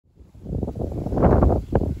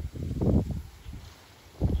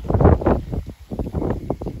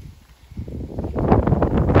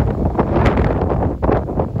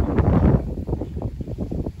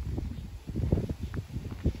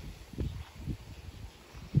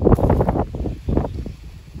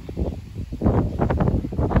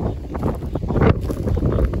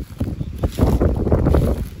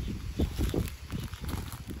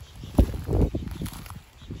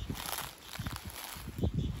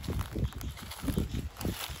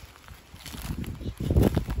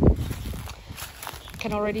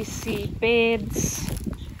can already see beds.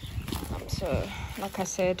 So, like I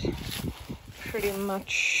said, pretty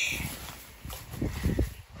much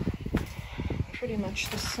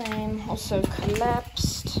the same. Also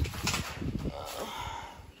collapsed.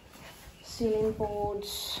 Ceiling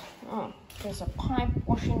boards. Oh, there's a pipe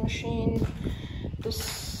washing machine.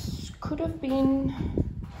 This could have been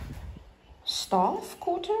staff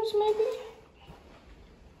quarters, maybe.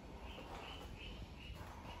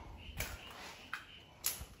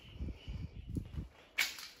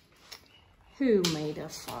 Who made a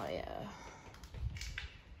fire?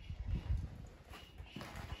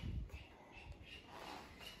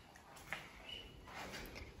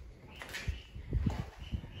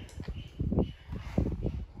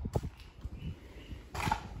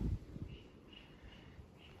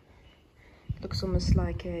 Looks almost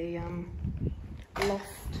like a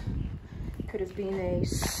loft. Could have been a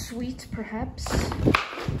suite, perhaps,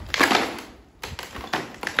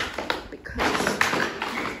 because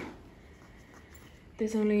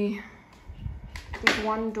there's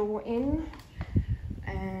one door in,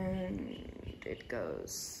 and it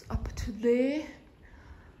goes up to there.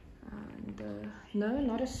 And no,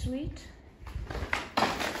 not a suite.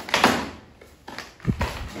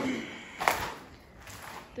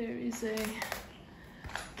 There is a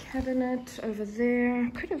cabinet over there.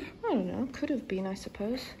 Could have, I don't know, could have been, I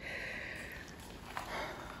suppose.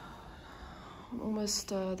 Almost,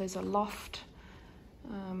 there's a loft.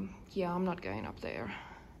 Yeah, I'm not going up there.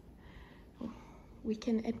 We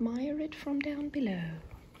can admire it from down below.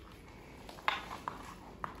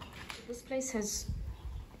 This place has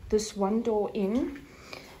this one door in,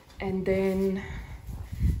 and then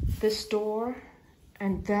this door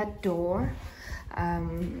and that door.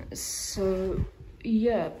 So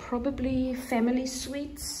yeah, probably family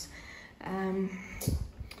suites.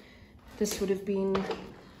 This would have been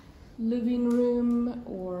living room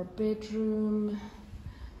or bedroom,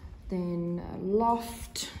 then a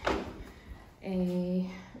loft, a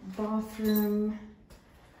bathroom,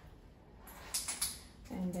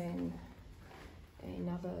 and then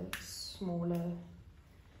another smaller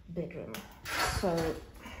bedroom. So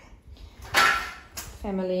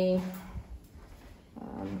family,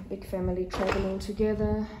 big family traveling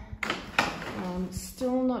together.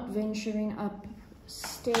 Still not venturing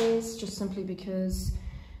upstairs, just simply because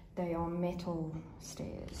they are metal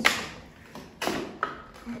stairs.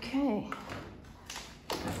 Okay.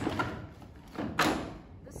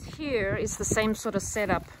 This here is the same sort of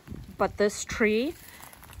setup, but this tree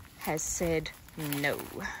has said no.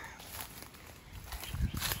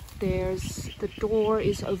 There's the door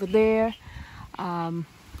is over there.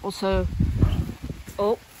 Also,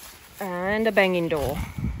 oh, and a banging door.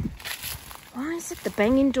 Why is it the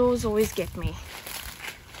banging doors always get me?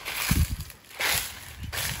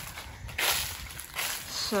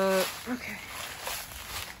 So, okay.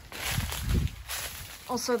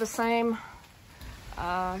 Also the same,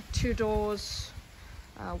 two doors,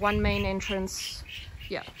 one main entrance.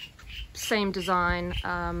 Yeah, same design,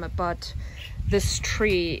 but this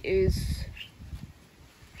tree is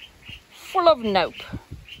full of nope.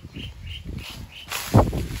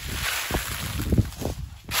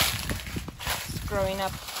 It's growing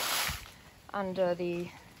up under the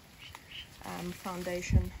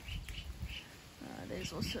foundation.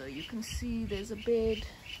 There's also, you can see there's a bed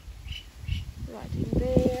right in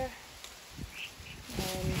there,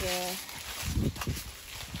 and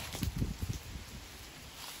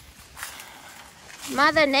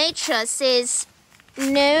Mother Nature says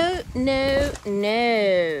no, no,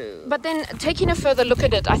 no. But then taking a further look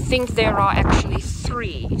at it, I think there are actually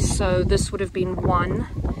three. So this would have been 1,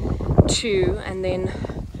 2, and then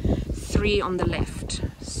 3 on the left.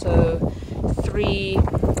 So 3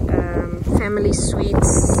 family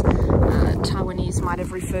suites. Taiwanese might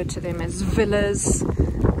have referred to them as villas.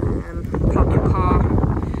 Park your car,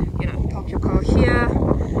 you know, park your car here,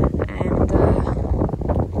 and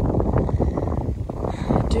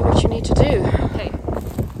do what you need to do. Okay,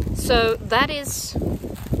 so that is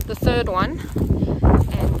the third one,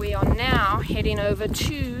 and we are now heading over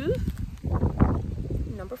to